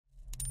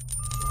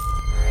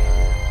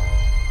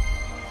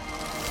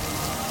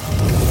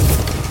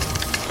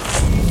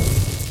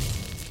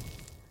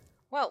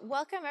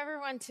Welcome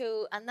everyone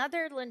to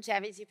another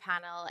longevity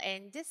panel.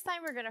 And this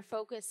time we're going to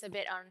focus a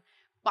bit on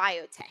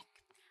biotech.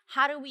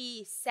 How do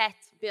we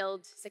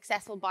build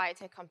successful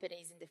biotech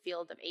companies in the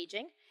field of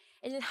aging?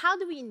 And then how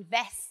do we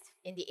invest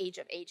in the age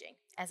of aging,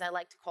 as I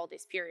like to call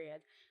this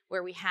period,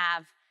 where we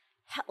have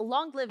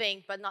long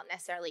living, but not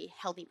necessarily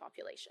healthy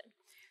population.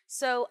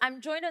 So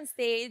I'm joined on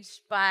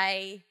stage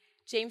by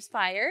James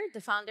Speier, the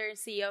founder and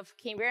CEO of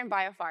Cambrian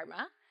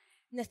Biopharma,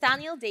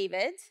 Nathaniel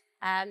David,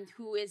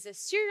 who is a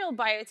serial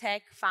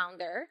biotech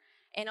founder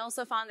and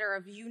also founder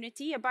of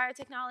Unity, a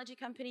biotechnology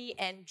company,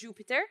 and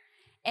Jupiter.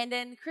 And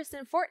then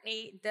Kristen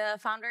Fortney, the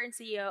founder and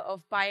CEO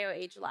of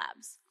BioAge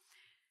Labs.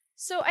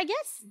 So I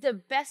guess the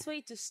best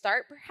way to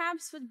start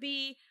perhaps would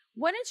be,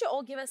 why don't you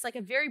all give us like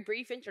a very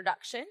brief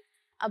introduction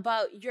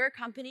about your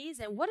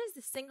companies and what is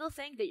the single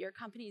thing that your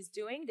company is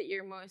doing that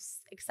you're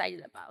most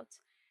excited about?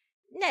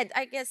 Ned,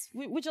 I guess,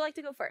 would you like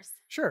to go first?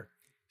 Sure.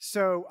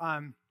 So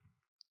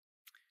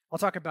I'll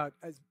talk about,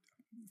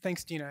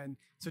 thanks, Dina. And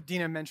so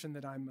Dina mentioned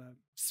that I'm a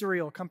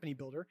serial company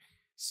builder.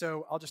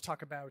 So I'll just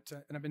talk about,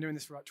 and I've been doing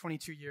this for about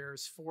 22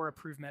 years, 4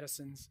 approved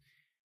medicines.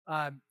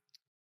 2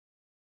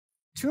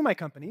 of my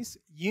companies,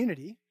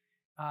 Unity,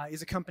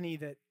 is a company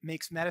that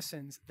makes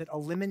medicines that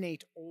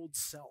eliminate old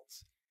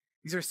cells.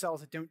 These are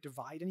cells that don't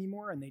divide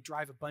anymore, and they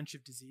drive a bunch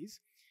of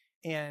disease.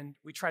 And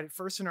we tried it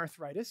first in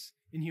arthritis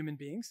in human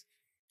beings.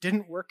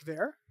 Didn't work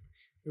there.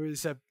 There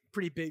was a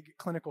pretty big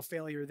clinical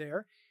failure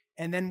there.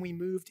 And then we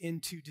moved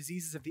into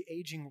diseases of the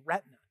aging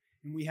retina.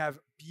 And we have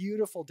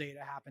beautiful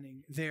data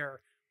happening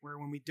there, where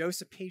when we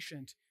dose a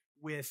patient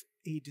with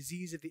a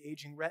disease of the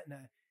aging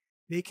retina,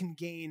 they can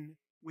gain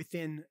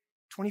within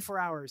 24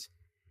 hours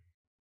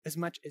as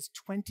much as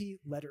 20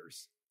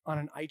 letters on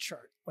an eye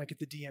chart, like at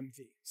the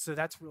DMV. So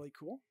that's really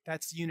cool.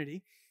 That's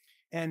Unity.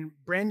 And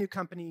brand new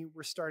company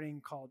we're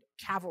starting called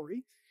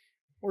Cavalry.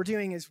 What we're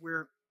doing is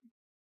we're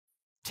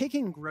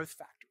taking growth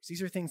factors.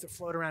 These are things that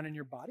float around in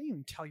your body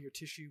and tell your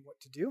tissue what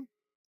to do.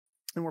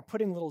 And we're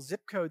putting little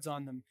zip codes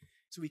on them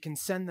so we can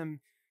send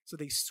them so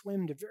they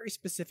swim to very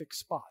specific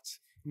spots.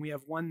 And we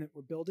have one that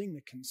we're building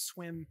that can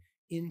swim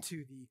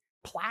into the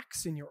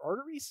plaques in your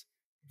arteries,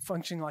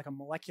 functioning like a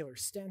molecular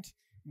stent.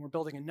 And we're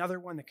building another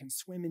one that can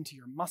swim into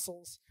your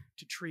muscles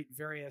to treat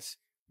various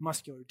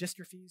muscular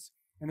dystrophies,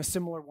 and a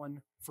similar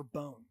one for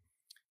bone.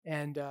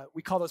 And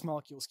we call those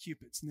molecules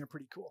Cupids, and they're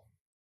pretty cool.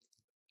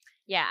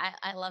 Yeah,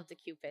 I love the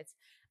Cupids.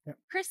 Yep.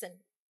 Kristen,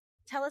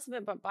 tell us a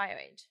bit about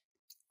BioAge.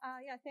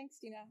 Yeah, thanks,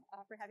 Dina,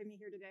 for having me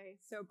here today.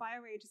 So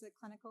BioAge is a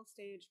clinical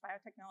stage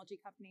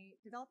biotechnology company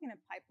developing a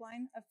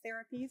pipeline of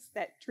therapies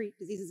that treat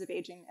diseases of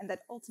aging and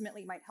that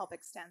ultimately might help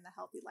extend the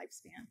healthy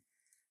lifespan.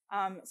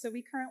 So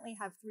we currently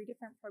have 3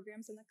 different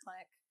programs in the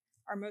clinic.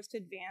 Our most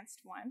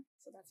advanced one,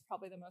 so that's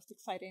probably the most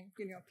exciting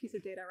piece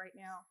of data right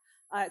now.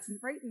 It's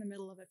right in the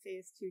middle of a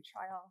phase 2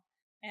 trial.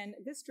 And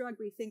this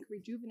drug, we think,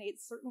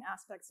 rejuvenates certain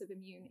aspects of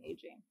immune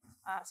aging.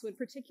 So in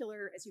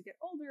particular, as you get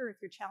older, if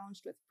you're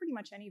challenged with pretty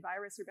much any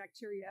virus or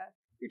bacteria,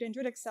 your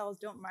dendritic cells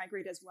don't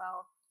migrate as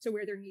well to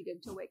where they're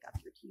needed to wake up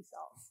your T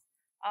cells.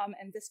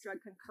 And this drug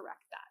can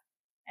correct that.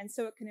 And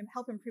so it can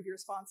help improve your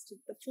response to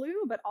the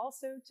flu, but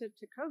also to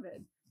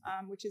COVID,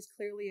 which is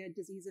clearly a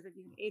disease of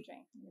immune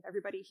aging. I mean, if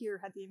everybody here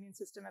had the immune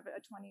system of a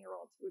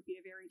 20-year-old, it would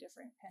be a very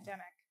different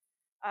pandemic.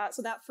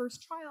 So that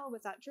first trial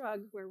with that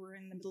drug, where we're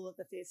in the middle of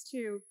the phase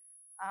 2,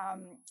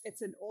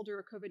 it's an older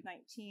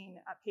COVID-19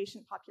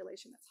 patient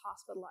population that's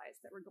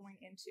hospitalized that we're going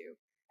into.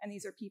 And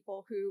these are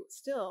people who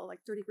still, like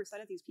 30%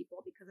 of these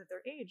people, because of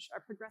their age, are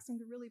progressing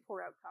to really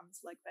poor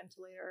outcomes like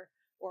ventilator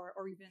or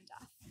even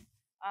death.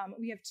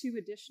 We have 2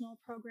 additional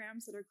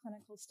programs that are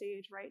clinical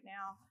stage right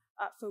now,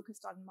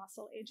 focused on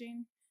muscle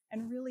aging,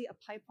 and really a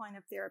pipeline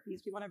of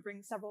therapies. We want to bring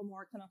several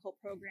more clinical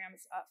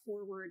programs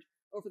forward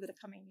over the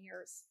coming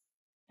years.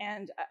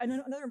 And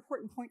another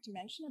important point to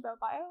mention about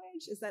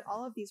BioAge is that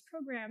all of these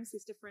programs,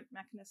 these different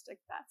mechanistic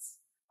bets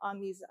on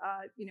these,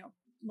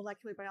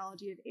 molecular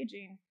biology of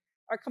aging,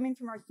 are coming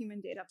from our human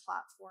data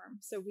platform.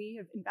 So we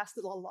have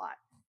invested a lot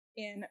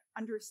in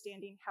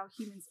understanding how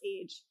humans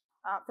age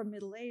from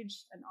middle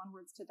age and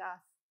onwards to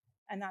death.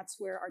 And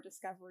that's where our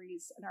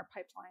discoveries and our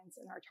pipelines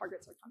and our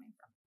targets are coming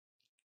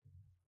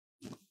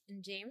from.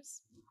 And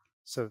James?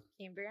 So,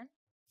 Cambrian?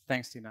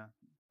 Thanks, Tina.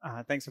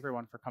 Thanks,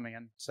 everyone, for coming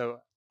in.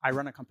 So I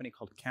run a company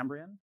called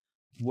Cambrian,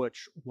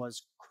 which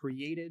was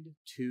created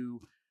to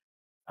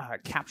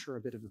capture a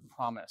bit of the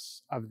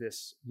promise of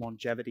this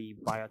longevity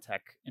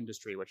biotech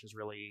industry, which is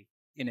really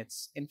in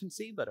its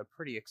infancy, but a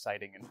pretty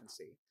exciting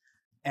infancy.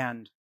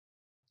 And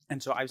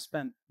so I've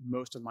spent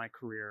most of my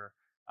career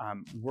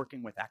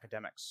working with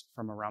academics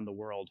from around the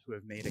world who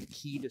have made a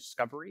key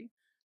discovery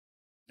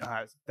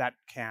that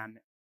can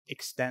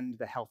extend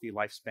the healthy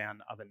lifespan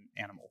of an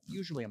animal,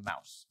 usually a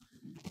mouse.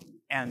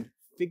 And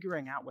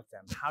figuring out with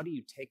them, how do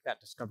you take that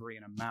discovery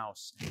in a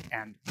mouse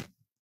and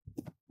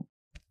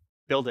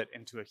build it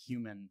into a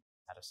human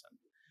medicine?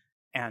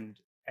 And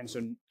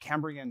so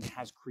Cambrian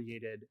has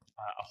created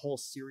a whole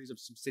series of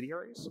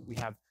subsidiaries. We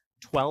have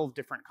 12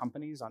 different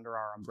companies under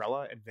our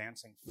umbrella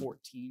advancing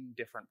 14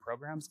 different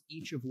programs,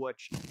 each of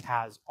which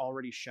has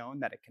already shown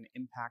that it can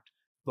impact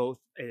both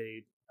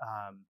a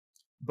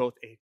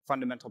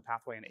fundamental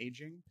pathway in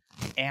aging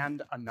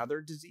and another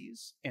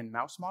disease in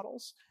mouse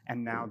models.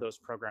 And now those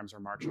programs are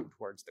marching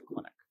towards the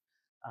clinic.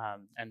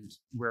 And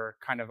we're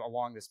kind of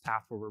along this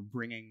path where we're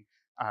bringing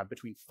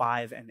between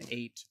 5 and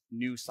 8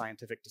 new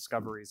scientific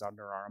discoveries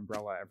under our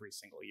umbrella every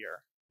single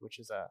year, which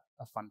is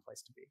a fun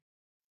place to be.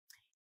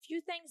 Few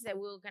things that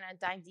we're going to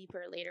dive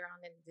deeper later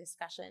on in the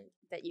discussion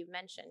that you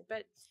mentioned,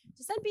 but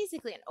just that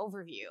basically an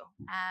overview.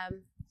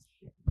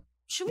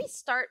 Should we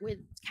start with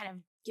kind of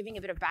giving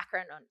a bit of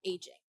background on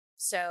aging?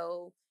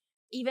 So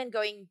even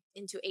going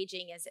into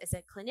aging as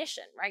a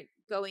clinician, right?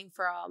 Going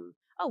from,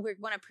 we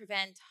want to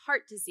prevent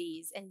heart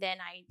disease. And then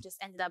I just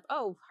ended up,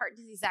 heart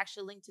disease is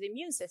actually linked to the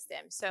immune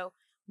system. So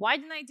why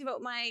didn't I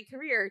devote my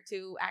career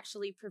to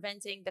actually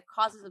preventing the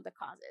causes of the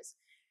causes?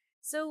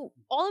 So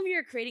all of you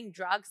are creating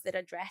drugs that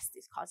address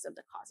these causes of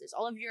the causes.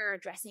 All of you are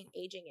addressing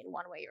aging in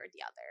one way or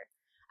the other.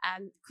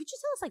 Could you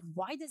tell us,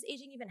 why does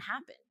aging even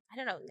happen? I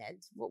don't know, Ned.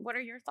 What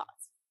are your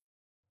thoughts?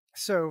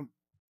 So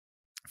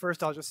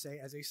first, I'll just say,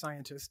 as a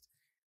scientist,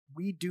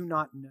 we do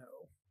not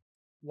know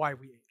why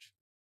we age.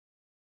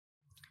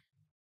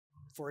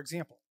 For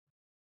example,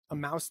 a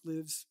mouse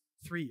lives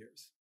 3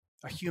 years,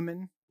 a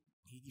human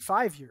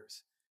 85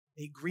 years,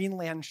 a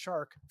Greenland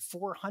shark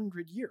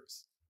 400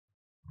 years.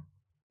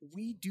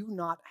 We do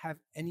not have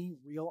any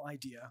real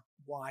idea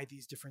why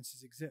these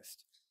differences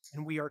exist,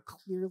 and we are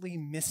clearly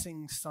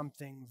missing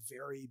something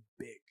very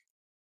big.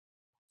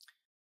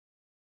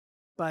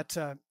 But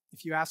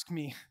if you ask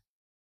me,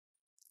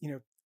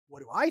 what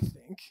do I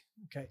think?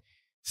 Okay,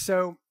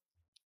 so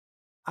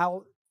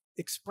I'll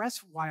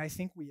express why I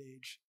think we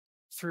age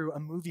through a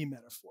movie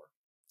metaphor.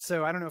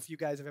 So I don't know if you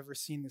guys have ever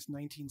seen this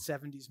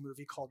 1970s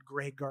movie called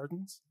Grey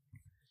Gardens.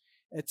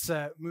 It's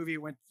a movie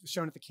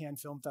shown at the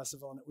Cannes Film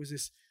Festival, and it was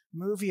this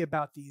movie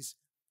about these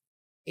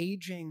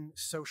aging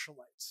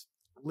socialites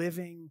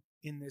living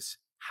in this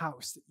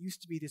house that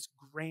used to be this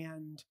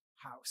grand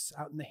house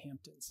out in the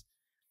Hamptons.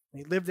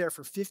 They lived there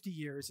for 50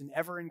 years in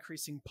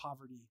ever-increasing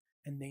poverty,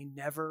 and they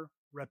never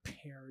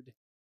repaired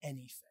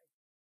anything.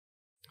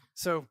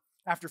 So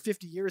after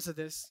 50 years of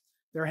this,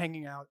 they're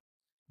hanging out,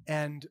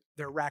 and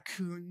there are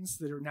raccoons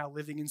that are now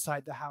living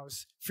inside the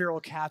house. Feral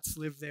cats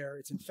live there.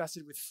 It's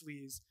infested with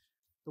fleas.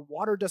 The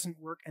water doesn't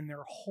work, and there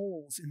are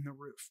holes in the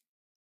roof.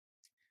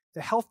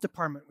 The health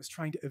department was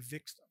trying to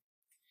evict them.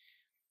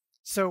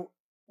 So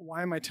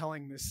why am I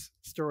telling this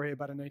story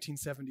about a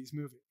 1970s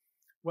movie?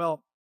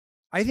 Well,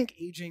 I think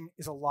aging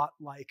is a lot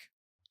like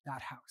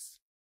that house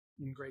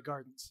in Grey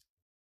Gardens.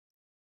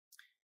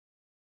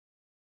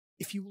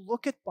 If you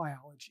look at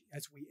biology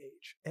as we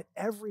age, at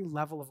every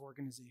level of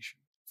organization,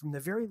 from the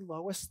very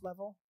lowest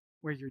level,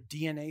 where your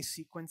DNA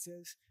sequence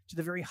is, to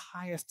the very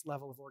highest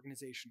level of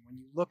organization, when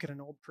you look at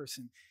an old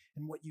person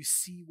and what you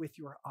see with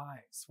your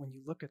eyes when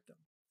you look at them.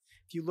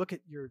 If you look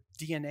at your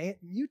DNA, it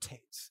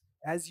mutates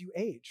as you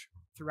age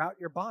throughout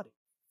your body.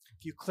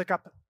 If you click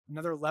up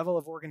another level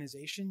of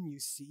organization, you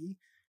see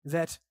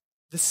that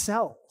the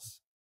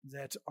cells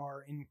that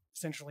are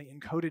essentially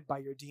encoded by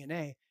your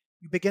DNA,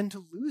 you begin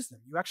to lose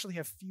them. You actually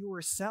have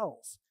fewer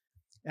cells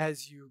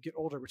as you get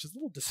older, which is a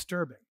little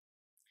disturbing.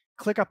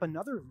 Click up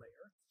another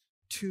layer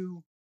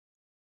to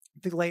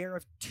the layer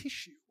of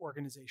tissue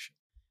organization.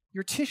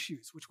 Your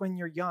tissues, which when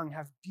you're young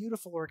have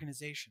beautiful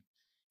organization.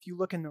 If you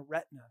look in the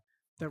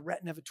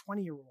retina of a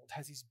 20-year-old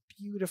has these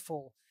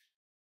beautiful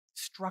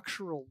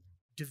structural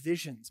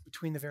divisions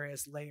between the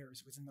various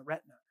layers within the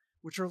retina,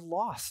 which are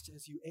lost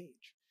as you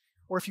age.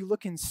 Or if you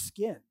look in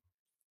skin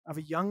of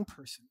a young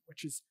person,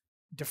 which is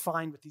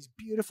defined with these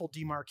beautiful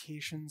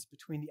demarcations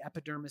between the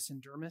epidermis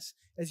and dermis,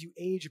 as you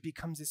age, it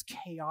becomes this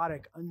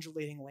chaotic,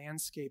 undulating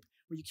landscape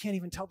where you can't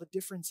even tell the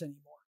difference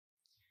anymore.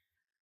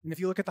 And if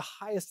you look at the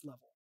highest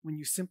level, when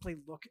you simply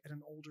look at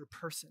an older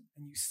person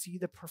and you see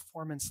the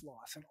performance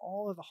loss and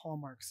all of the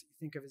hallmarks that you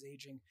think of as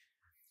aging,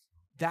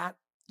 that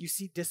you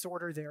see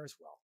disorder there as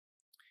well.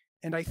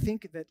 And I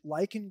think that,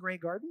 like in Grey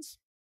Gardens,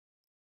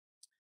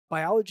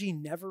 biology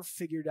never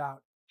figured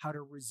out how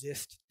to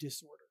resist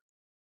disorder.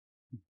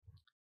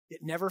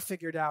 It never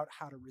figured out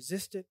how to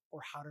resist it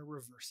or how to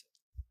reverse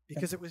it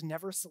because it was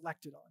never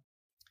selected on.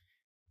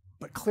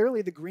 But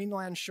clearly the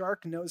Greenland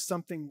shark knows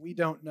something we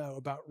don't know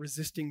about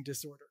resisting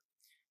disorder.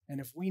 And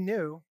if we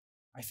knew,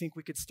 I think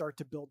we could start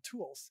to build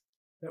tools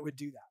that would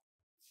do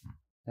that.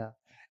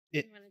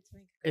 Yeah.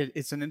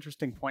 It's an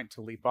interesting point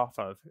to leap off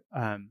of.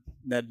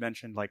 Ned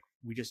mentioned,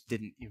 we just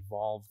didn't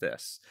evolve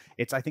this.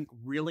 It's, I think,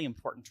 really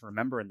important to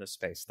remember in this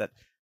space that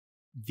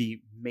the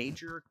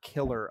major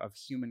killer of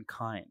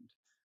humankind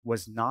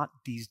was not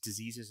these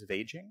diseases of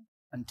aging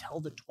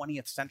until the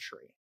 20th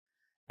century.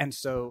 And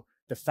so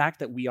the fact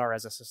that we are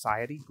as a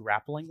society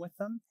grappling with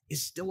them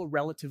is still a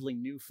relatively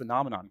new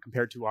phenomenon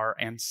compared to our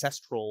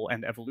ancestral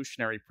and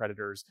evolutionary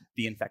predators,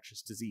 the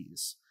infectious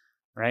disease,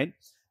 right?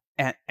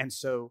 And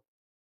so,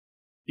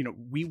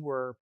 we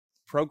were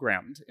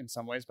programmed in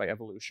some ways by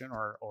evolution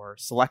or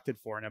selected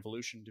for an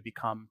evolution to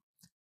become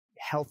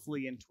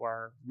healthily into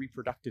our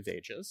reproductive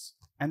ages.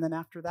 And then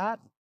after that,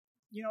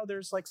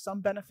 there's like some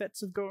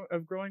benefits of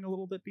growing a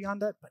little bit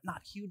beyond that, but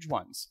not huge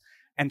ones.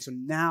 And so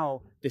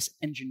now this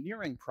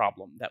engineering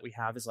problem that we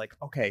have is like,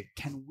 okay,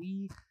 can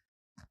we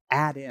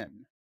add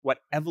in what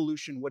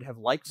evolution would have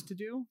liked to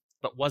do,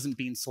 but wasn't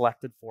being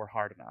selected for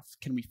hard enough?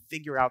 Can we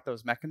figure out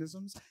those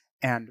mechanisms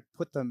and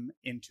put them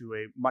into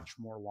a much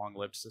more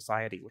long-lived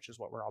society, which is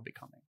what we're all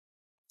becoming?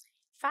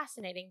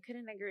 Fascinating.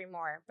 Couldn't agree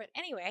more. But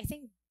anyway, I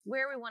think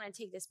where we want to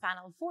take this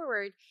panel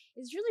forward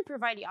is really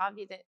provide the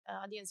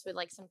audience with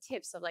like some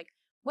tips of like,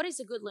 what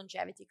is a good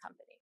longevity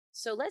company?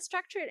 So let's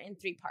structure it in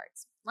 3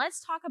 parts. Let's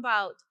talk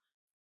about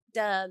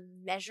the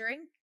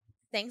measuring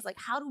things, like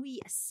how do we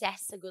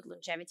assess a good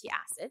longevity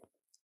asset?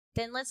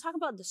 Then let's talk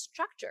about the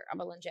structure of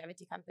a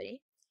longevity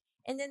company.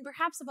 And then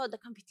perhaps about the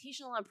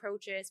computational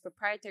approaches,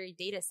 proprietary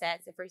data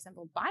sets that, for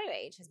example,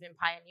 BioAge has been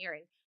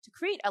pioneering to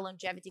create a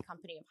longevity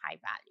company of high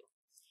value.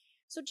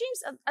 So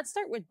James, I'd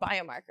start with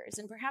biomarkers,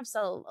 and perhaps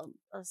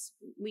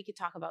we could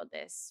talk about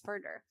this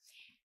further.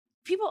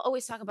 People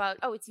always talk about,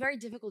 it's very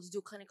difficult to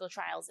do clinical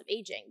trials of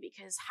aging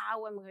because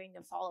how am I going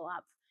to follow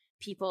up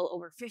people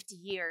over 50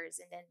 years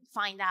and then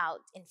find out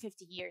in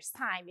 50 years'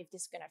 time if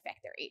this is going to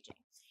affect their aging?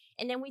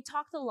 And then we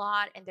talked a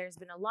lot, and there's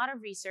been a lot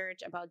of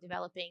research about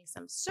developing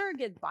some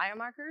surrogate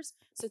biomarkers,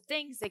 so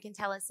things that can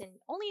tell us in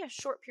only a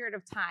short period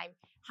of time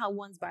how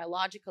one's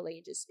biological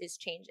age is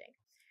changing.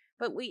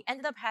 But we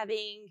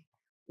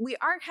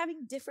are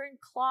having different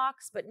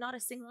clocks, but not a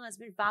single has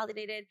been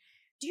validated.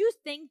 Do you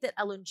think that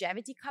a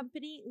longevity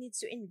company needs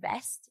to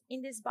invest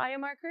in these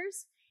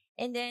biomarkers?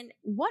 And then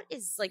what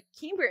is like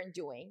Cambrian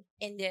doing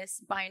in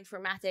this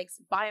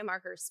bioinformatics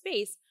biomarker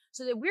space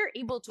so that we're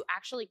able to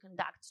actually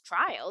conduct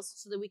trials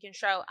so that we can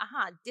show,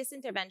 this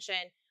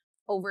intervention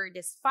over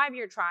this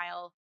 5-year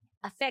trial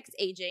affects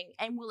aging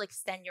and will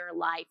extend your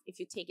life if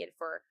you take it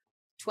for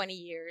 20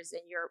 years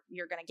and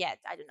you're going to get,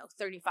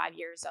 35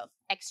 years of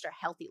extra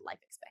healthy life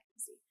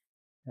expectancy.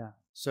 Yeah.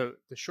 So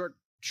the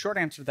short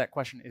answer to that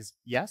question is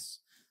yes.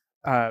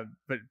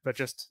 But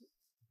just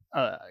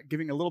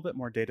giving a little bit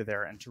more data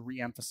there, and to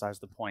reemphasize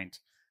the point,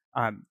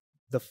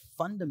 the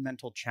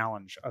fundamental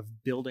challenge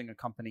of building a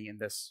company in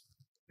this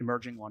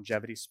emerging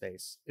longevity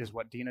space is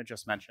what Dina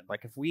just mentioned.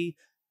 Like if we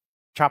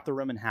chop the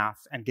room in half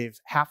and gave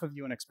half of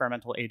you an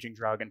experimental aging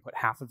drug and put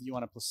half of you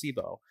on a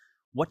placebo,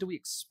 what do we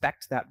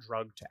expect that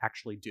drug to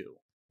actually do?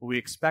 We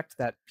expect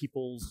that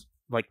people's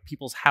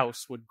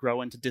house would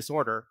grow into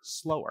disorder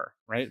slower,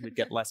 right? We'd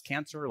get less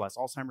cancer, less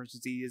Alzheimer's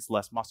disease,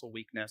 less muscle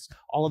weakness,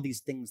 all of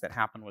these things that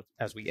happen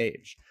as we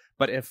age.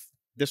 But if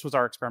this was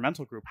our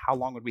experimental group, how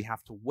long would we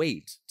have to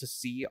wait to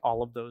see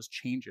all of those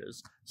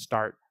changes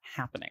start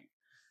happening?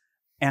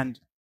 And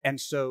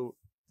so,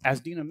 as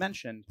Dina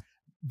mentioned,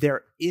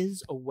 there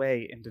is a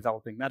way in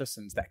developing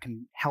medicines that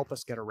can help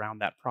us get around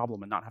that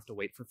problem and not have to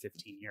wait for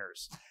 15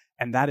 years.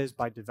 And that is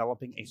by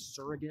developing a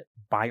surrogate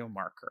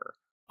biomarker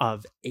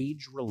of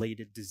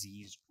age-related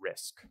disease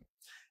risk.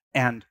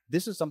 And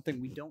this is something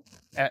we don't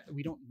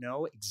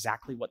know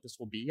exactly what this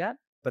will be yet,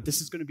 but this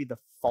is going to be the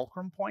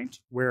fulcrum point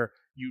where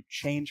you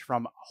change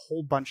from a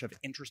whole bunch of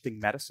interesting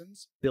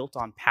medicines built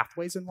on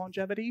pathways in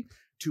longevity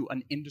to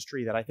an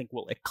industry that I think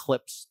will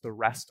eclipse the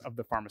rest of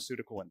the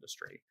pharmaceutical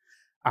industry.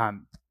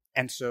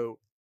 And so,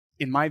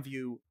 in my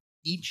view,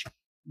 each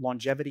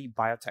longevity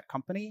biotech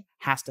company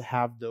has to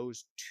have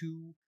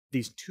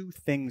these two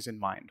things in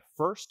mind.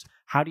 First,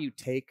 how do you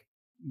take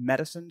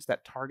medicines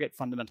that target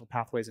fundamental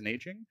pathways in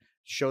aging,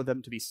 show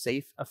them to be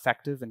safe,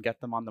 effective, and get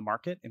them on the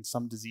market in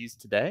some disease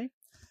today?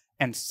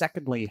 And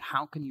secondly,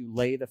 how can you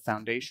lay the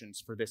foundations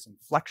for this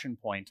inflection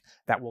point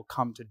that will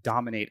come to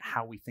dominate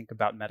how we think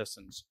about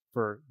medicines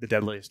for the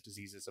deadliest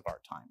diseases of our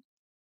time?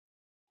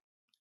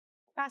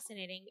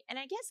 Fascinating. And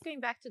I guess going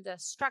back to the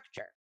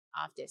structure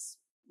of this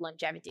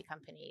longevity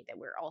company that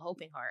we're all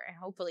hoping for, and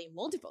hopefully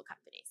multiple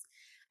companies.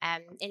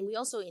 And we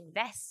also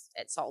invest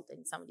at Salt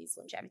in some of these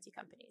longevity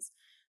companies.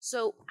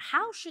 So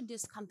how should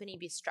this company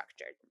be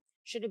structured?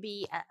 Should it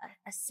be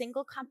a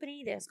single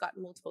company that's got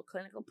multiple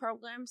clinical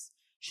programs?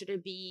 Should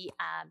it be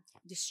a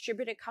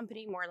distributed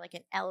company, more like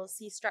an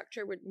LLC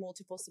structure with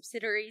multiple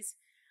subsidiaries?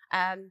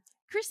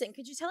 Kristen,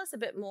 could you tell us a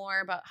bit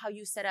more about how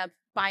you set up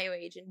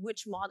BioAge and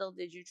which model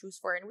did you choose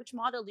for, and which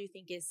model do you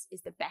think is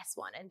the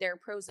best one? And there are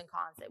pros and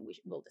cons that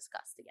we'll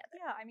discuss together.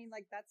 Yeah, I mean,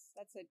 like that's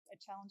a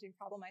challenging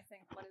problem. I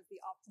think what is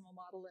the optimal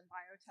model in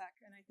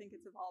biotech, and I think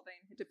it's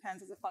evolving. It depends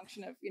as a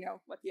function of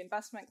what the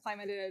investment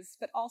climate is,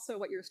 but also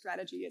what your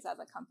strategy is as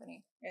a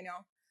company. And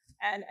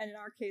in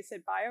our case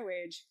at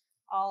BioAge,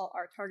 all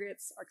our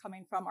targets are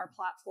coming from our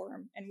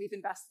platform, and we've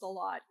invested a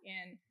lot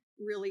in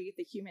really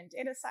the human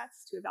data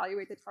sets to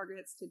evaluate the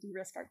targets, to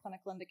de-risk our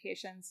clinical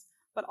indications,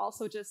 but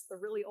also just the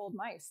really old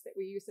mice that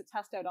we use to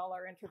test out all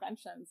our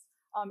interventions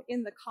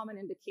in the common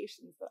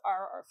indications that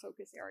are our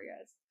focus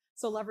areas.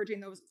 So leveraging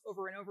those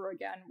over and over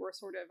again, we're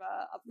we're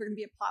going to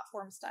be a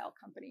platform style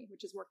company,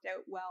 which has worked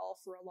out well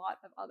for a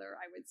lot of other,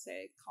 I would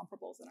say,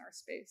 comparables in our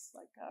space,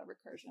 like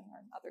Recursion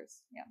and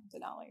others. Yeah,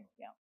 Denali.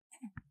 Yeah.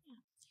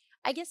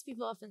 I guess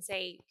people often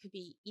say it could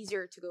be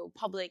easier to go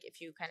public if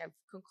you kind of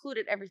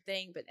concluded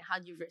everything, but how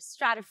do you risk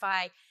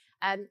stratify?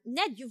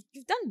 Ned,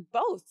 you've done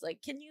both.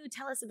 Like, can you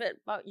tell us a bit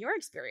about your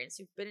experience?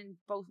 You've been in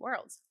both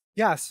worlds.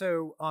 Yeah,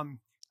 so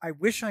I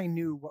wish I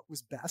knew what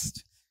was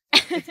best.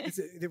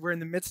 We're in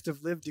the midst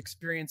of lived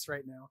experience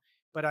right now,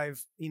 but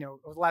I've,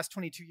 over the last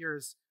 22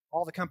 years,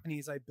 all the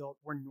companies I built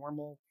were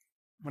normal.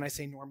 When I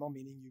say normal,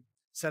 meaning you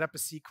set up a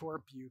C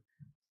Corp, you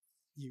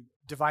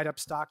divide up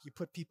stock, you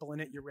put people in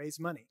it, you raise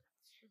money.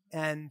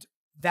 And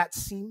that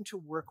seemed to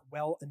work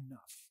well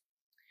enough.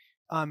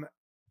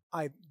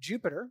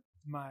 Jupiter,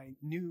 my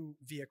new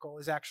vehicle,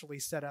 is actually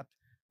set up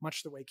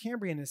much the way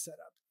Cambrian is set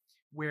up,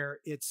 where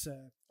it's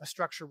a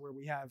structure where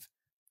we have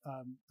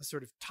a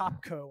sort of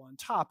top co on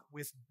top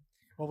with,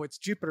 what's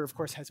Jupiter, of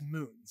course, has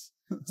moons.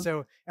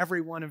 So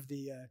every one of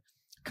the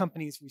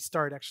companies we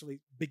start actually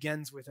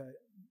begins with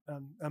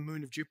a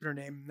moon of Jupiter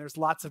name. And there's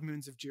lots of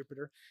moons of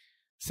Jupiter,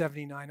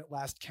 79 at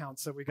last count.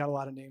 So we got a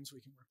lot of names we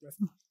can work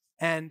with.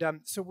 And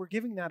so we're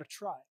giving that a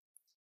try.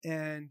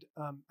 And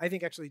I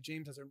think actually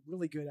James has a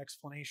really good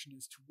explanation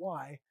as to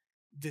why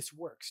this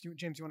works.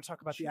 James, you want to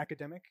talk about the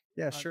academic?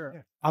 Yeah, sure.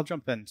 Yeah. I'll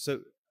jump in.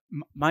 So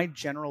my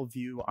general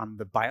view on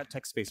the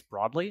biotech space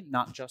broadly,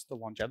 not just the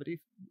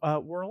longevity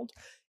world,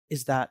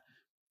 is that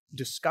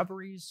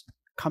discoveries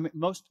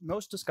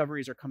most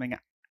discoveries are coming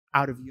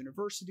out of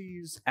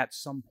universities at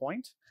some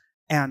point,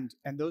 and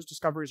those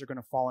discoveries are going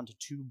to fall into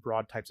two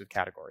broad types of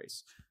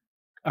categories.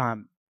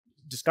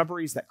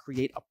 Discoveries that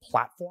create a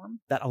platform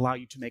that allow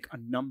you to make a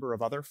number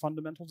of other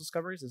fundamental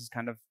discoveries. This is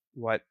kind of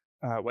what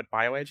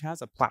BioAge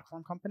has, a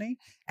platform company,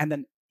 and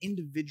then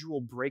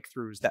individual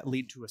breakthroughs that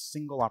lead to a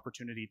single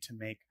opportunity to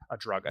make a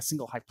drug, a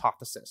single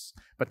hypothesis,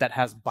 but that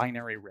has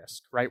binary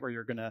risk, right? Where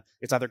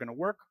it's either gonna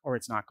work or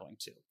it's not going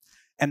to.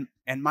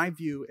 And my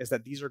view is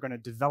that these are going to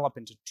develop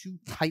into two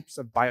types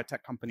of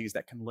biotech companies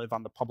that can live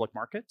on the public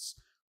markets.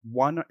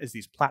 One is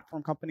these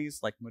platform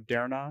companies like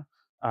Moderna,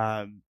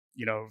 a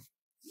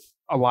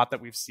lot that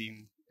we've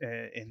seen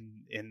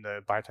in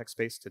the biotech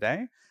space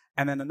today.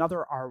 And then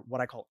another are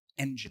what I call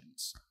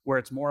engines, where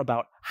it's more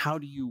about how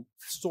do you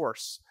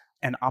source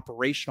and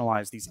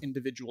operationalize these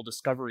individual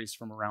discoveries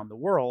from around the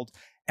world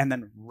and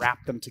then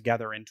wrap them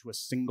together into a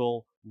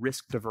single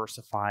risk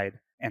diversified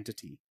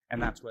entity.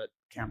 And that's what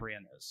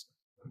Cambrian is.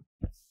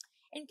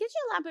 And could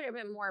you elaborate a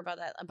bit more about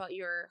that, about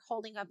your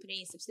holding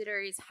company,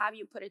 subsidiaries? How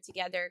you put it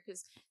together?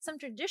 Because some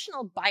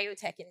traditional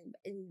biotech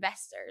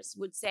investors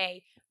would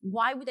say,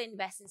 why would I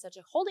invest in such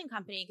a holding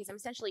company? Because I'm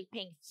essentially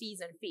paying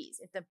fees and fees.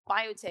 If the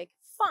biotech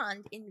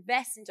fund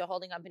invests into a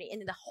holding company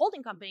and then the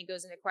holding company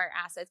goes and acquire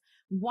assets,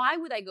 why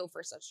would I go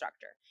for such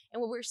structure?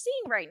 And what we're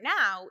seeing right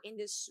now in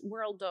this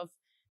world of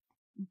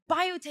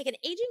biotech and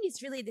aging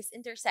is really this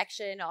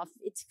intersection of,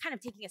 it's kind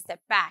of taking a step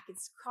back.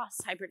 It's cross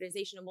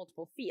hybridization of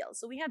multiple fields.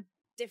 So we have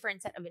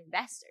different set of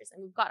investors,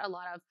 and we've got a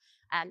lot of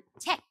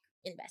tech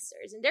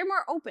investors, and they're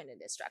more open in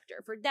this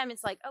structure. For them,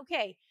 it's like,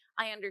 okay,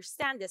 I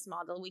understand this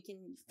model. We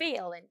can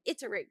fail and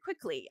iterate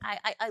quickly.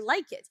 I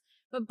like it.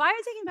 But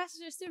biotech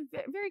investors are still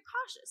very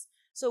cautious.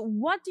 So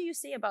what do you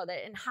say about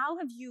that? And how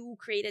have you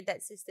created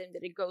that system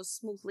that it goes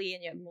smoothly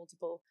and you have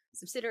multiple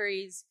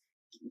subsidiaries?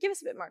 Give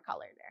us a bit more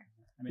color there.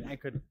 I mean, I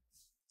could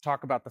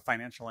talk about the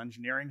financial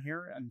engineering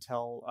here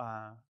until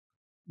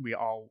we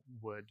all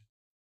would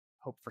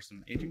hope for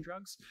some aging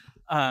drugs.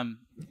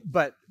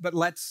 But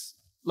let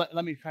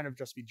me kind of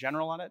just be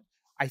general on it.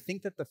 I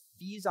think that the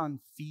fees on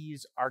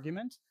fees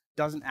argument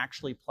doesn't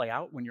actually play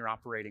out when you're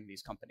operating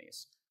these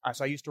companies.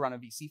 So I used to run a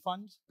VC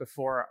fund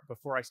before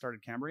I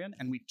started Cambrian,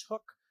 and we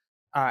took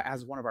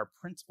as one of our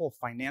principal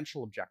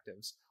financial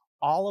objectives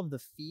all of the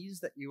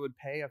fees that you would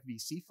pay a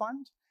VC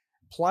fund,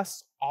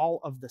 plus all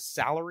of the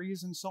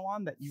salaries and so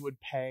on that you would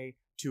pay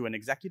to an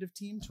executive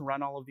team to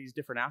run all of these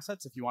different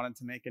assets if you wanted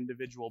to make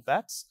individual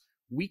bets.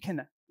 We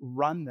can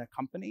run the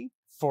company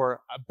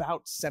for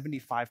about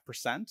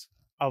 75%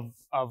 of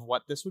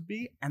what this would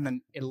be, and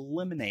then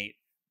eliminate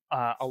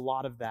a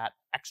lot of that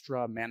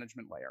extra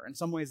management layer. In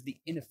some ways, the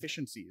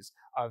inefficiencies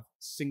of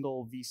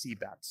single VC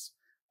bets.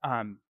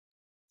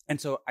 And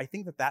so I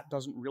think that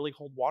doesn't really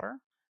hold water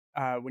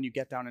when you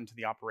get down into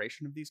the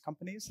operation of these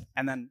companies.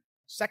 And then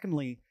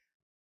secondly,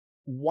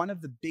 one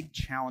of the big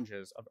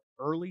challenges of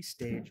early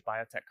stage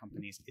biotech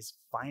companies is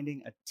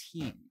finding a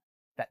team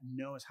that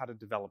knows how to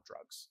develop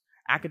drugs.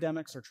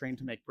 Academics are trained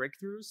to make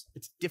breakthroughs.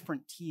 It's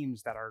different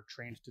teams that are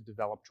trained to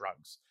develop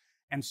drugs.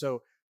 And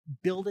so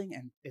building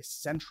a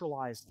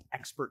centralized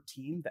expert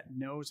team that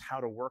knows how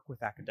to work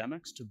with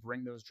academics to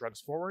bring those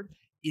drugs forward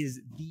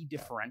is the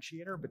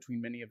differentiator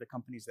between many of the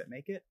companies that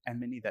make it and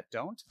many that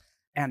don't.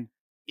 And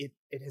it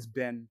has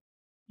been,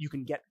 you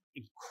can get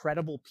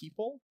incredible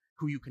people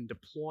who you can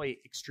deploy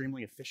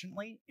extremely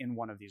efficiently in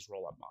one of these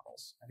roll-up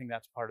models. I think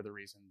that's part of the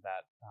reason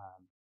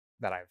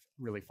that I've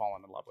really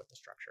fallen in love with the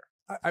structure.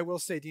 I will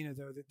say, Dina,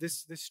 though, that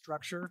this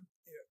structure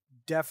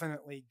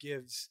definitely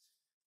gives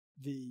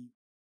the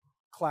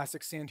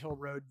classic Sand Hill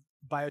Road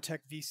biotech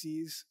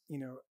VCs,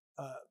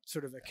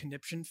 sort of a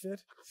conniption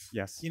fit.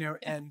 Yes.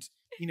 And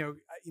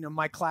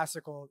my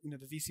classical, the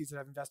VCs that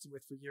I've invested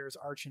with for years,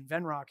 Arch and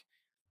Venrock,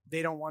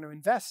 they don't want to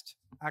invest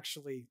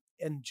actually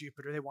in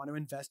Jupiter. They want to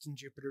invest in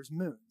Jupiter's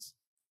moons,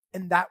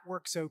 and that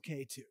works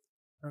okay too.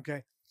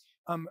 Okay.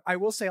 I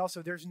will say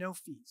also, there's no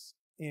fees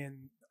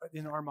in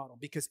our model,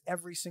 because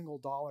every single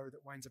dollar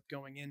that winds up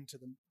going into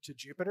to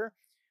Jupiter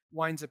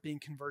winds up being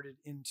converted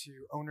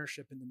into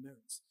ownership in the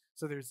moons.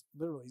 So there's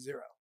literally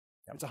zero.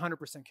 Yep. It's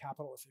 100%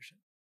 capital efficient.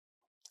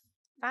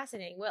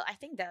 Fascinating. Well, I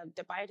think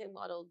the biotech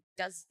model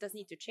does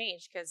need to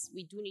change, because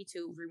we do need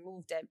to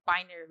remove the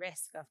binary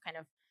risk of kind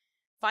of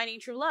finding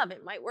true love.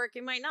 It might work,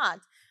 it might not.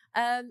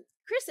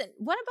 Kristen,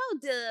 what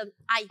about the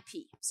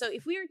IP? So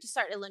if we were to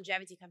start a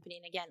longevity company,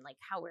 and again, like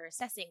how we're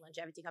assessing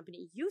longevity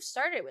company, you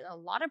started with a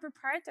lot of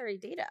proprietary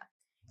data,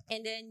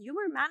 and then you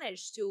were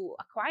managed to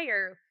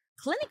acquire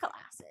clinical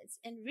assets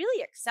and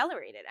really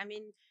accelerate it. I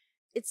mean,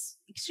 it's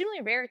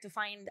extremely rare to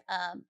find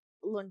a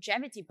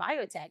longevity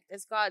biotech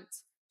that's got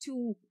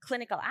 2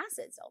 clinical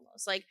assets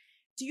almost. Like,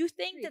 do you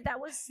think that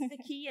was the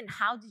key, and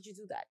how did you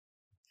do that?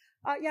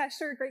 Yeah,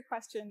 sure. Great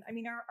question. I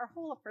mean, our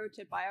whole approach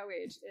at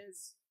BioAge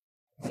is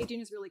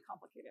aging is really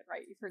complicated,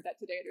 right? You've heard that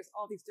today. There's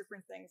all these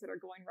different things that are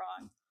going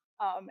wrong.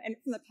 And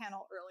from the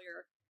panel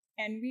earlier,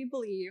 and we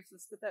believe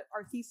that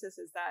our thesis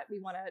is that we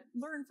want to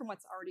learn from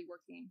what's already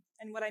working.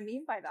 And what I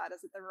mean by that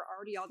is that there are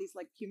already all these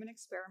like human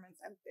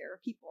experiments out there,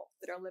 people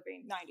that are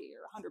living 90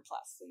 or 100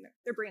 plus, and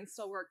their brains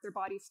still work, their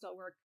bodies still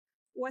work.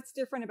 What's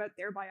different about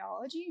their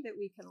biology that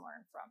we can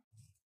learn from?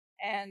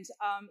 And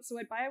so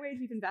at BioAge,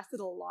 we've invested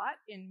a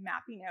lot in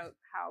mapping out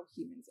how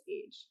humans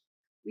age.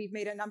 We've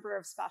made a number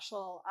of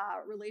special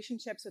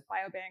relationships with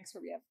biobanks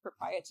where we have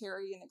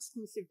proprietary and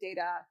exclusive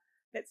data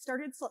that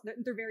started,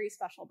 they're very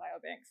special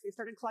biobanks. They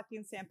started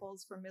collecting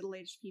samples from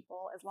middle-aged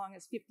people as long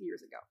as 50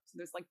 years ago. So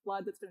there's like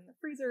blood that's been in the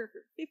freezer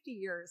for 50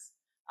 years,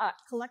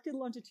 collected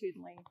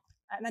longitudinally,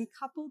 and then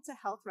coupled to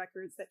health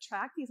records that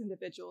track these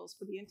individuals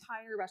for the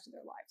entire rest of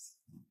their lives.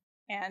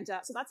 And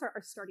so that's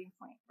our starting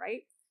point,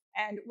 right?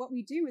 And what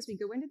we do is we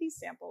go into these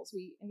samples,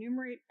 we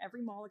enumerate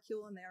every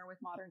molecule in there with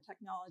modern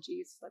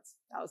technologies. That's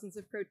thousands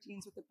of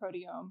proteins with the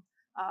proteome,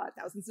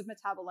 thousands of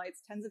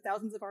metabolites, tens of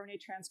thousands of RNA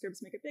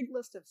transcripts, make a big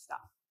list of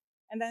stuff.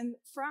 And then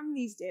from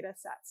these data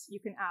sets, you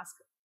can ask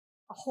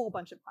a whole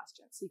bunch of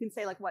questions. You can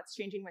say like, what's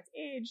changing with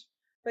age?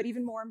 But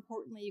even more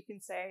importantly, you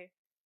can say,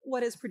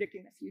 what is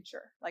predicting the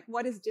future? Like,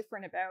 what is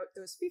different about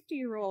those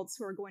 50-year-olds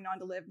who are going on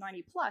to live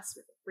 90 plus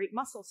with great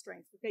muscle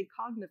strength, with great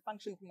cognitive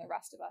function from the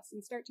rest of us,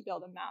 and start to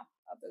build a map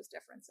of those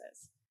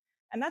differences.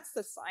 And that's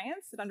the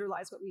science that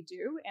underlies what we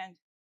do. And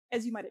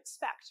as you might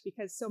expect,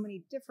 because so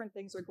many different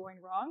things are going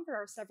wrong, there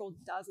are several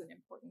dozen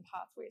important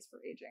pathways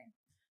for aging.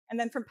 And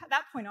then from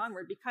that point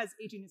onward, because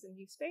aging is a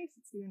new space,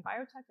 it's new in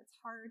biotech, it's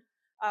hard,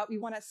 we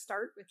want to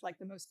start with like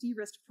the most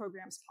de-risked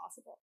programs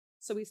possible.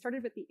 So we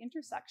started with the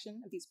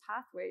intersection of these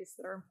pathways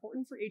that are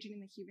important for aging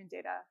in the human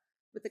data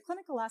with the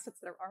clinical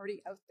assets that are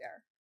already out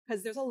there.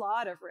 Because there's a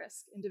lot of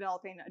risk in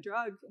developing a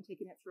drug and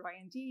taking it through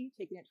IND,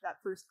 taking it to that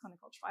first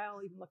clinical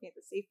trial, even looking at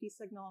the safety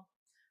signal.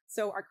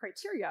 So our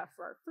criteria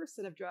for our first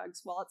set of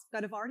drugs, while it's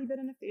that have already been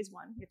in a phase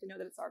 1, you have to know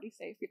that it's already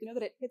safe, you have to know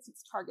that it hits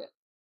its target.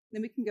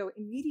 Then we can go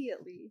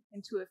immediately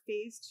into a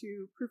phase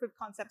 2 proof of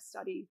concept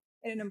study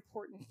in an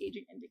important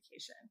aging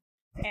indication.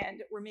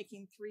 And we're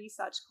making 3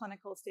 such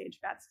clinical stage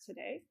bets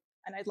today.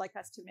 And I'd like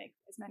us to make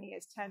as many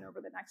as 10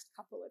 over the next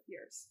couple of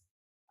years.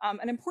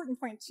 An important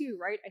point too,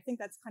 right? I think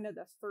that's kind of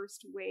the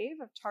first wave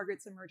of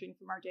targets emerging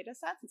from our data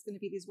sets. It's going to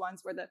be these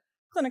ones where the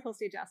clinical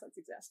stage assets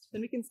exist.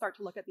 Then we can start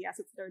to look at the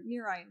assets that are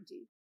near IND,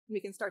 and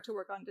we can start to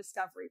work on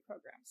discovery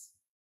programs.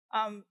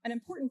 An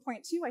important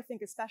point too, I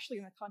think, especially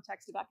in the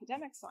context of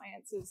academic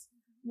science, is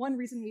one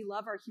reason we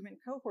love our human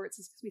cohorts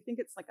is because we think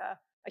it's like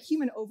a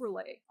human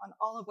overlay on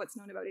all of what's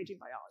known about aging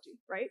biology,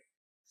 right?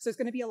 So there's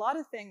going to be a lot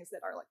of things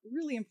that are like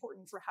really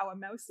important for how a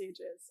mouse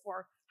ages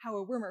or how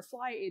a worm or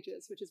fly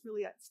ages, which is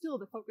really still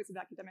the focus of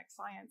academic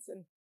science.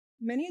 And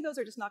many of those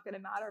are just not going to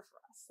matter for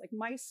us. Like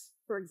mice,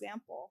 for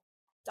example,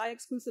 die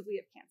exclusively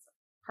of cancer.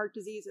 Heart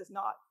disease is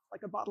not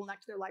like a bottleneck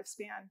to their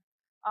lifespan.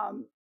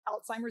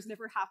 Alzheimer's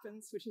never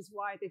happens, which is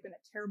why they've been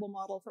a terrible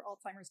model for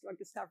Alzheimer's drug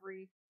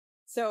discovery.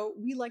 So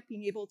we like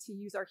being able to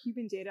use our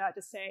human data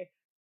to say,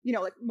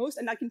 like most,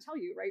 and I can tell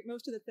you, right,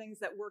 most of the things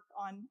that work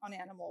on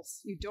animals,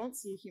 you don't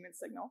see a human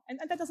signal. And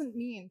that doesn't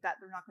mean that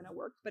they're not going to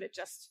work, but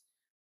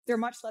they're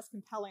much less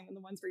compelling than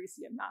the ones where you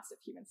see a massive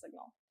human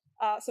signal.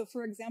 So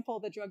for example,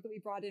 the drug that we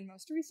brought in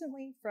most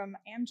recently from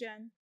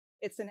Amgen,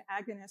 it's an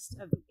agonist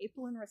of the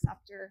apelin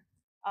receptor.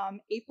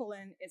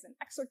 Apelin is an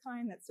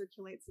exocrine that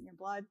circulates in your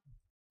blood.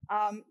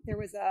 There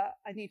was a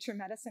Nature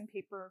Medicine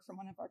paper from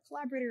one of our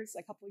collaborators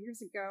a couple of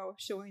years ago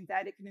showing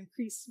that it can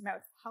increase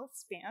mouth health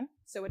span.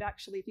 So it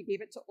actually, if you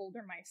gave it to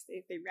older mice,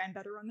 they ran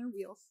better on their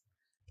wheels.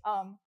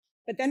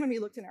 But then when we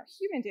looked in our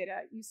human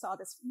data, you saw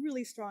this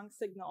really strong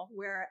signal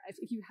where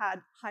if you had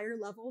higher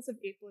levels of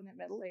apelin at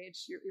middle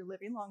age, you're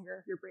living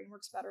longer, your brain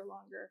works better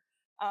longer,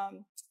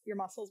 your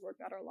muscles work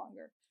better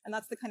longer. And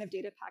that's the kind of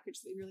data package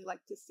that we really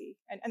like to see.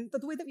 And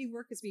the way that we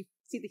work is we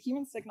see the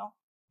human signal,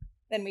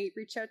 Then we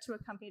reach out to a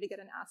company to get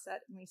an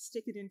asset and we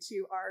stick it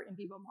into our in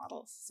vivo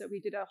models. So we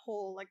did a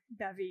whole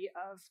bevy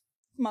of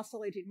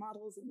muscle aging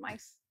models in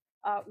mice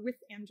with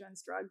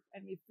Amgen's drug,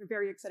 and we're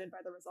very excited by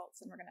the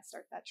results, and we're going to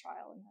start that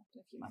trial in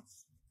a few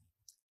months.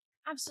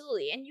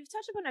 Absolutely. And you've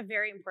touched upon a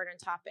very important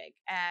topic,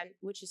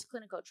 which is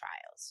clinical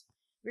trials.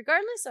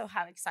 Regardless of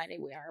how excited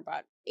we are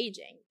about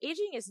aging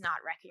is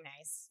not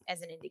recognized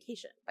as an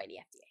indication by the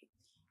FDA.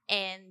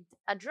 And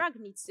a drug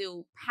needs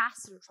to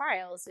pass through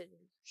trials and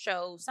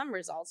show some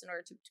results in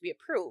order to be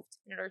approved,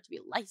 in order to be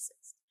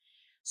licensed.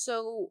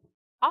 So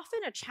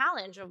often a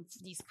challenge of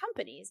these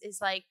companies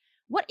is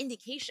what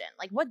indication,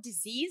 what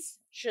disease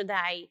should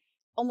I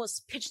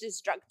almost pitch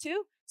this drug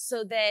to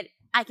so that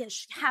I can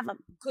have a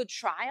good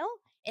trial,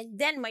 and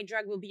then my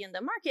drug will be in the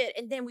market,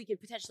 and then we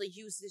could potentially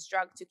use this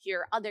drug to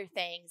cure other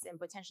things and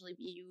potentially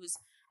be used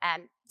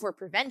for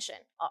prevention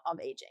of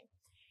aging.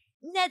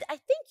 Ned, I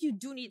think you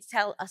do need to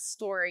tell a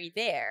story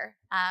there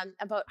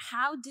about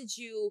how did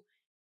you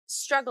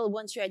struggle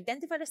once you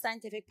identified a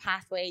scientific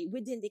pathway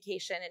with the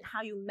indication, and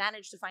how you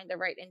managed to find the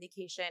right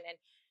indication, and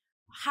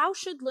how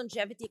should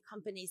longevity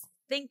companies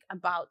think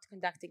about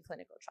conducting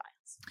clinical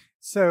trials?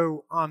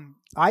 So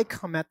I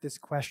come at this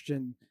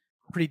question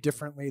pretty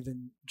differently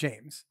than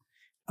James,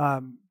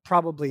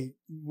 probably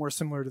more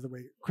similar to the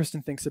way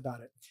Kristen thinks about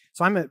it.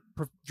 So I'm a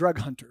drug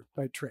hunter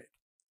by trade.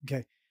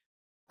 Okay,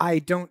 I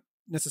don't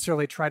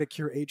necessarily try to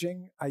cure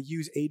aging. I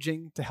use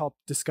aging to help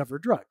discover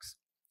drugs.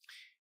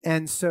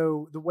 And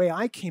so the way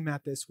I came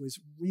at this was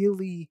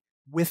really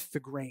with the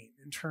grain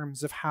in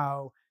terms of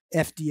how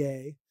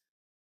FDA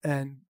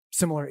and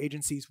similar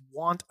agencies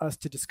want us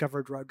to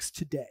discover drugs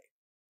today,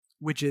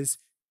 which is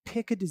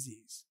pick a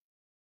disease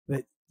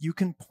that you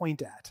can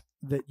point at,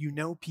 that you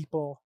know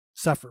people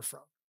suffer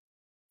from,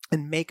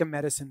 and make a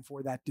medicine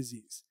for that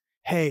disease.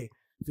 Hey,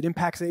 if it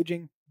impacts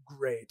aging,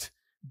 great,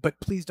 but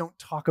please don't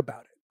talk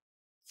about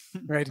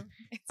it, right?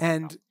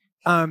 and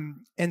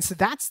so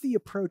that's the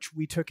approach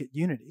we took at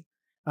Unity.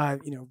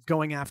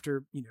 Going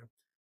after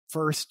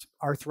first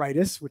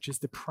arthritis, which is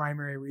the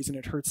primary reason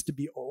it hurts to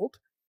be old.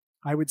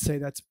 I would say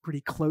that's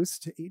pretty close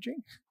to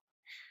aging.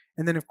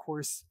 And then, of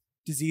course,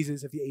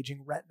 diseases of the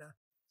aging retina.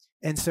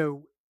 And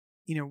so,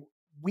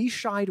 we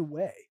shied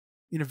away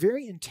in a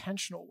very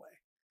intentional way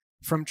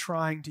from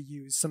trying to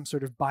use some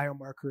sort of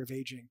biomarker of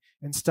aging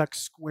and stuck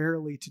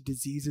squarely to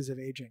diseases of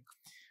aging.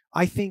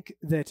 I think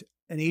that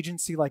an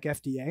agency like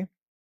FDA,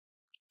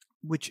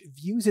 which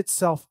views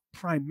itself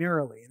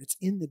primarily, and it's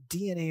in the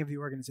DNA of the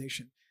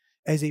organization,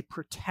 as a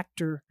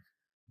protector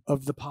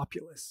of the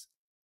populace.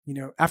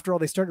 After all,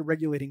 they started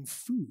regulating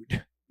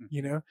food,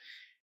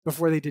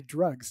 before they did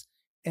drugs.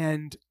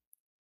 And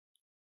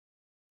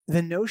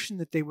the notion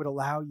that they would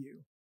allow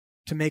you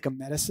to make a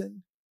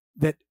medicine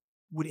that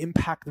would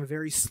impact the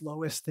very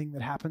slowest thing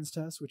that happens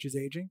to us, which is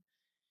aging,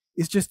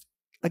 is just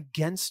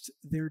against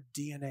their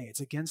DNA. It's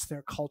against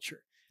their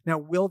culture. Now,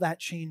 will that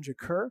change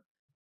occur?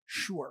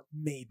 Sure,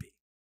 maybe.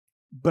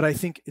 But I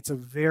think it's a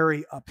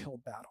very uphill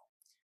battle.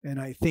 And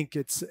I think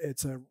it's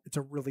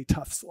a really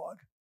tough slog.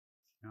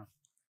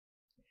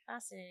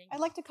 Fascinating. I'd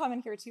like to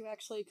comment here too,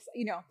 actually,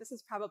 because this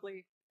is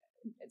probably,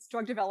 it's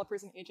drug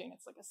developers and aging.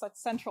 It's a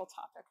central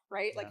topic,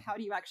 right? Yeah. How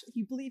do you actually, if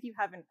you believe you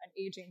have an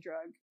aging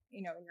drug,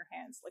 in your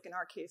hands, in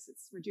our case,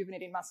 it's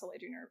rejuvenating muscle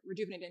aging or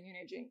rejuvenating immune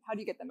aging. How do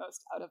you get the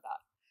most out of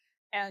that?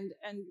 And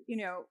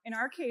in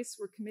our case,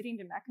 we're committing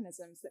to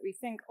mechanisms that we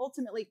think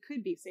ultimately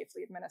could be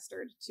safely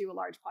administered to a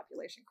large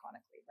population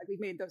chronically. We've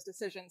made those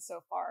decisions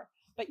so far.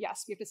 But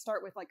yes, we have to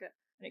start with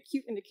an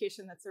acute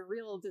indication that's a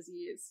real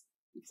disease,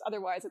 because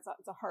otherwise it's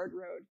a hard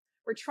road.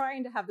 We're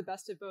trying to have the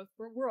best of both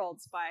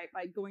worlds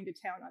by going to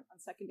town on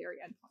secondary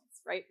endpoints,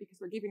 right? Because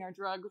we're giving our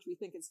drug, which we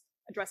think is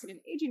addressing an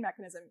aging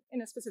mechanism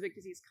in a specific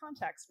disease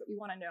context, but we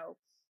want to know,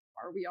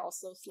 are we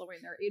also slowing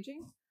their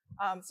aging?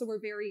 So we're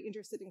very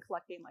interested in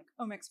collecting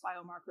omics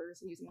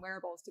biomarkers and using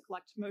wearables to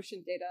collect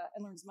motion data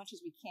and learn as much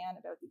as we can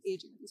about the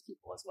aging of these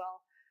people as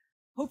well.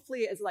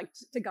 Hopefully as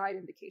to guide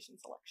indication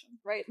selection,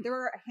 right? There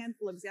are a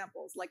handful of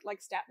examples like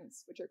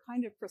statins, which are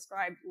kind of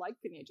prescribed like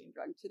an aging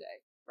drug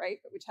today, right?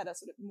 But which had a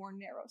sort of more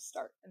narrow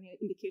start, and the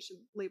indication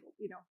label,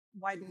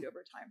 widened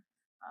over time.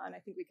 And I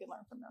think we can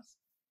learn from this.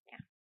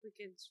 Yeah, we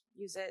could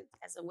use it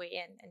as a way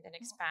in and then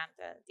expand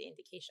the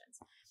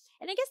indications.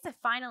 And I guess the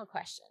final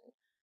question,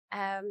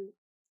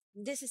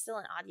 this is still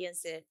an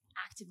audience that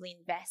actively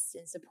invests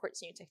and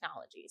supports new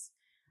technologies.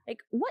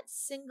 What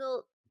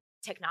single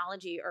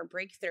technology or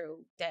breakthrough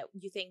that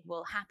you think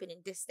will happen in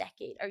this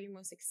decade are you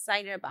most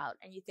excited about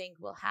and you think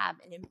will have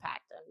an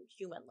impact on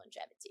human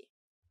longevity?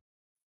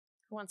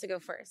 Who wants to go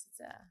first? It's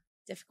a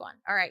difficult one.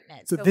 All right,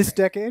 Ned. So this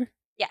decade?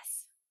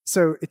 Yes.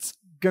 So it's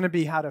going to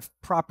be how to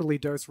properly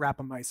dose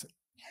rapamycin.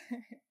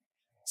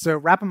 So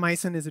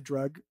rapamycin is a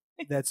drug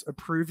that's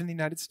approved in the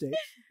United States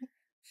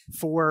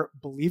for,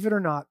 believe it or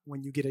not,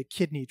 when you get a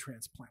kidney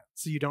transplant,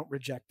 so you don't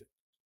reject it.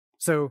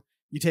 So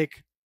you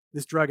take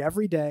this drug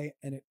every day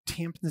and it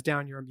tampons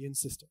down your immune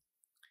system.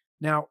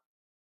 Now,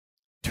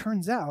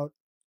 turns out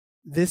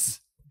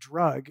this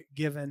drug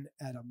given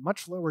at a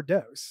much lower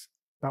dose,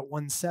 about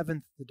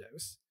 1/7 the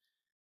dose,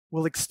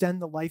 will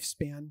extend the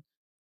lifespan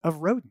of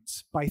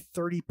rodents by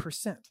 30%.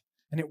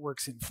 And it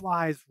works in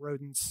flies,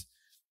 rodents,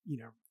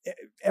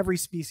 every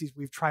species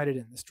we've tried it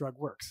in, this drug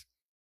works.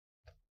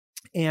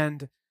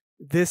 And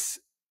this,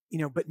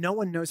 but no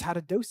one knows how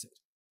to dose it.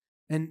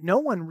 And no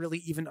one really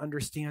even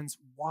understands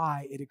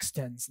why it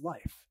extends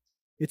life.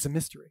 It's a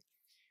mystery.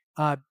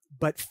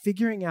 But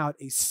figuring out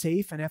a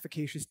safe and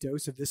efficacious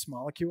dose of this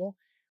molecule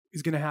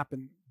is going to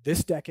happen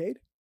this decade.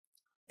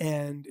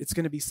 And it's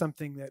going to be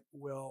something that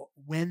will,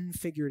 when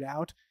figured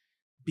out,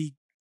 be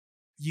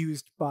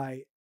used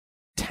by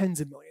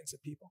tens of millions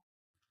of people.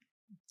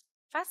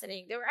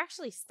 Fascinating. There were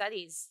actually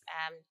studies,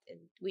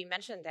 we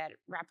mentioned that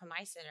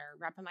rapamycin or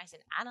rapamycin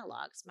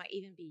analogs might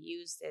even be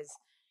used as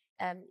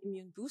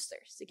immune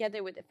boosters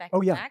together with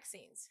effective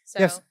vaccines. So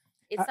yes.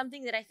 It's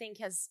something that I think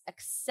has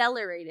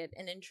accelerated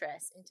an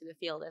interest into the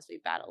field as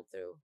we battled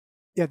through.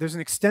 Yeah, there's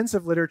an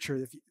extensive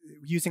literature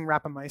using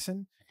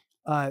rapamycin,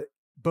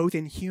 both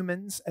in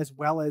humans as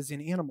well as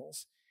in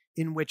animals,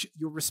 in which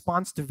your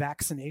response to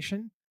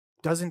vaccination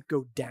doesn't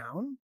go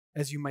down,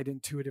 as you might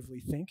intuitively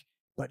think,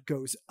 but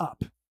goes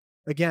up.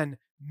 Again,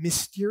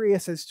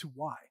 mysterious as to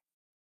why.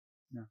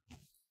 Yeah.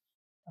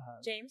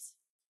 James?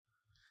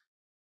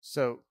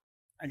 So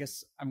I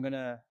guess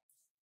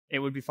it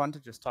would be fun to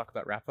just talk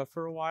about RAPA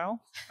for a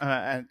while,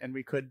 and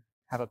we could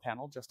have a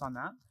panel just on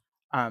that.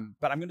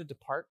 But I'm going to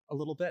depart a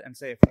little bit and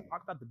say, if we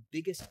talk about the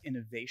biggest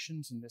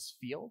innovations in this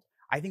field,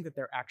 I think that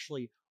they're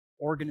actually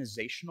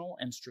organizational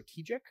and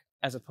strategic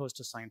as opposed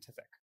to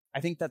scientific.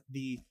 I think that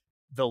the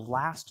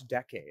last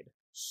decade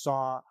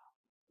saw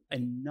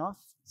enough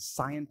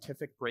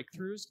scientific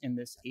breakthroughs in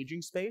this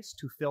aging space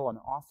to fill an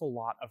awful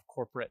lot of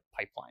corporate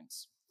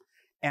pipelines.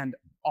 And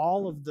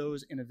all of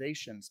those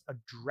innovations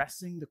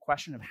addressing the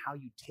question of how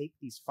you take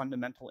these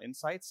fundamental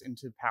insights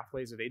into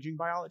pathways of aging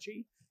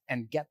biology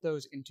and get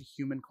those into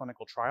human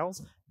clinical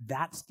trials,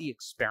 that's the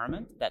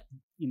experiment that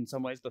in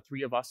some ways the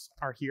three of us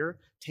are here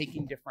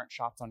taking different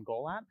shots on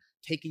goal at,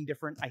 taking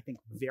different, I think,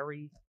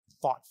 very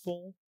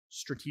thoughtful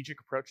strategic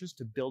approaches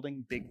to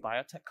building big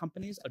biotech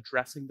companies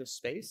addressing this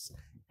space.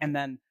 And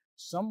then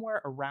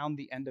somewhere around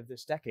the end of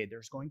this decade,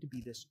 there's going to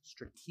be this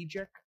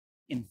strategic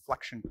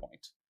inflection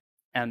point.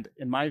 And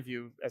in my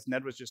view, as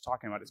Ned was just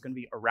talking about, it's going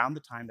to be around the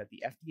time that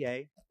the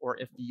FDA, or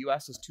if the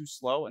US is too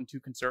slow and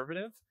too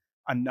conservative,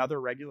 another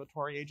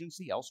regulatory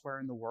agency elsewhere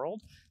in the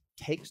world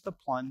takes the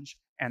plunge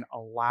and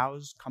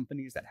allows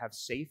companies that have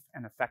safe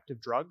and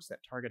effective drugs that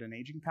target an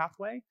aging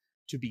pathway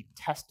to be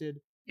tested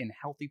in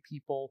healthy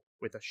people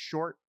with a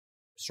short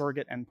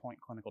surrogate endpoint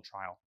clinical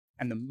trial.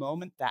 And the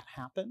moment that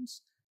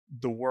happens,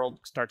 the world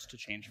starts to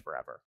change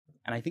forever.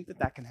 And I think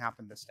that can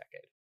happen this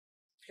decade.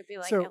 Could be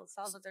like El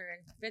Salvador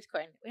and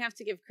Bitcoin. We have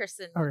to give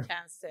Kristen a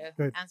chance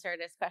to answer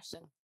this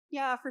question.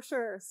 Yeah, for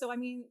sure. So, I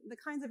mean, the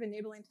kinds of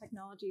enabling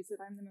technologies that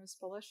I'm the most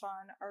bullish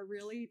on are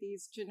really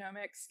these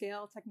genomic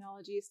scale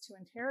technologies to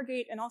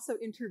interrogate and also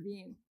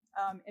intervene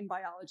in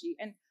biology.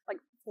 And like,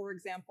 for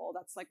example,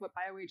 that's like what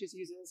BioAges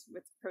uses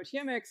with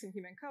proteomics and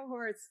human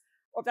cohorts,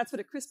 or that's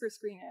what a CRISPR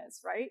screen is,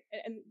 right?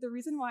 And the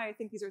reason why I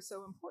think these are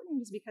so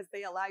important is because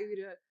they allow you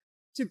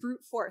to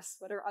brute force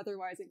what are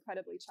otherwise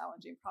incredibly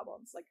challenging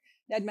problems. Like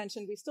Ned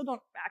mentioned, we still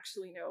don't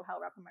actually know how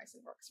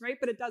rapamycin works, right?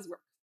 But it does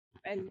work.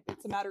 And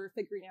it's a matter of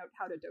figuring out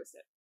how to dose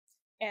it.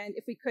 And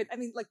if we could, I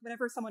mean, like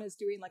whenever someone is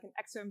doing like an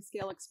exome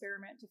scale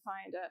experiment to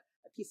find a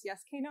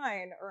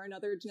PCSK9 or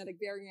another genetic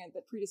variant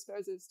that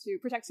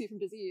protects you from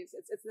disease,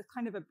 it's a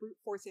kind of a brute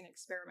forcing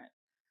experiment.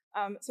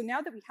 So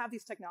now that we have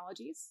these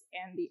technologies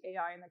and the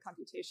AI and the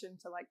computation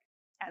to like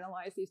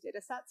analyze these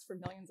data sets for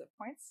millions of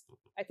points,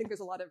 I think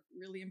there's a lot of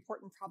really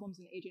important problems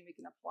in aging we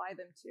can apply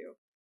them to.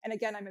 And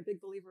again, I'm a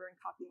big believer in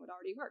copying what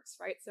already works,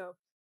 right? So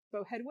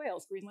bowhead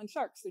whales, Greenland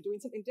sharks, they're doing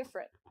something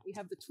different. We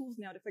have the tools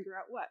now to figure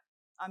out what.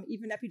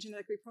 Even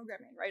epigenetic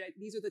reprogramming, right?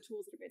 These are the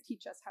tools that are going to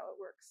teach us how it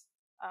works.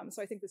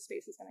 So I think the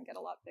space is going to get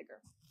a lot bigger.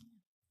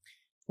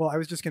 Well, I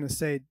was just going to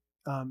say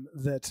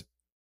that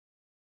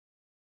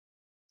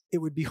it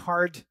would be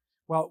hard.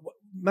 Well,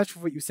 much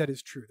of what you said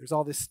is true. There's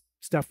all this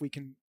stuff we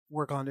can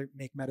work on to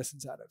make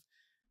medicines out of.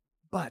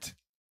 But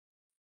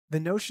the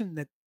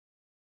notion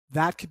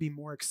that could be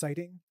more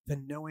exciting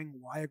than knowing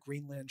why a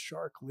Greenland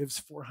shark lives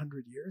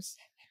 400 years,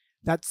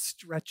 that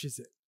stretches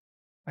it,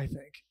 I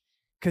think.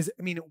 Because,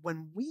 I mean,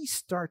 when we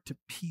start to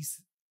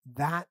piece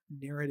that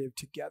narrative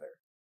together,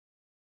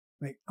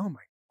 like, oh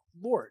my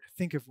Lord,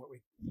 think of what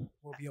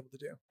we'll be able to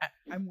do.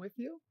 I'm with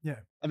you. Yeah.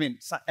 I mean,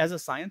 as a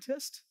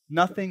scientist,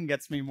 nothing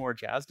gets me more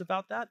jazzed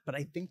about that. But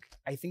I think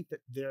that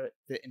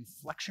the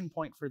inflection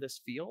point for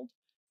this field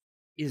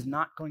is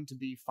not going to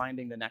be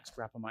finding the next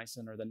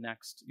rapamycin or the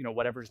next,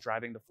 whatever's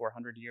driving the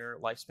 400-year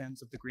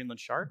lifespans of the Greenland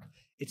shark.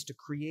 It's to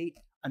create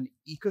an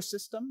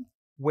ecosystem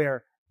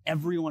where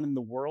everyone in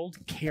the world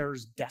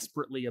cares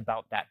desperately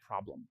about that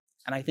problem.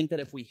 And I think that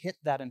if we hit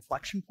that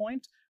inflection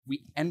point,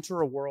 we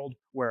enter a world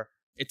where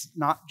it's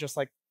not just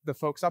like the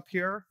folks up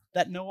here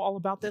that know all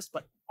about this,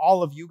 but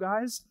all of you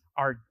guys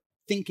are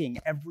thinking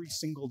every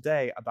single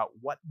day about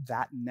what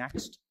that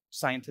next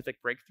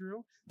scientific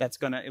breakthrough that's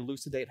going to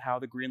elucidate how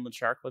the Greenland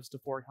shark lives to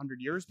 400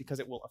 years, because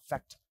it will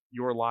affect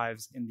your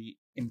lives in the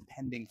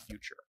impending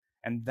future.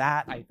 And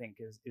that, I think,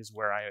 is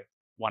where I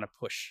want to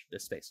push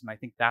this space. And I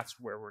think that's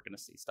where we're going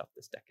to see stuff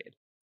this decade.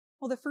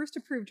 Well, the first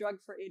approved drug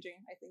for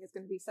aging, I think, is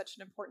going to be such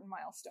an important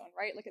milestone,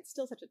 right? Like, it's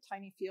still such a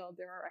tiny field.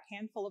 There are a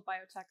handful of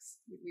biotechs,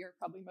 we are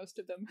probably most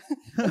of them,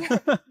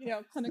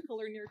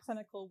 clinical or near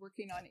clinical,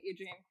 working on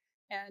aging.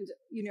 And,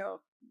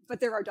 but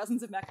there are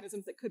dozens of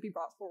mechanisms that could be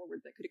brought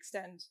forward that could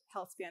extend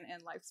health span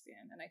and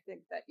lifespan. And I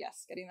think that,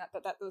 yes, getting that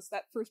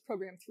first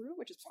program through,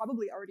 which is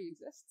probably already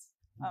exists,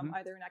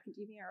 either in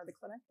academia or the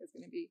clinic, is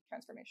going to be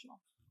transformational.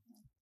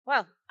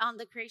 Well, on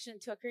the creation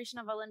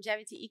of a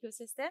longevity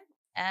ecosystem,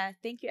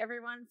 thank you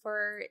everyone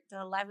for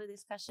the lively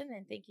discussion,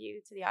 and thank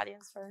you to the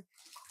audience for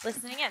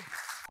listening in.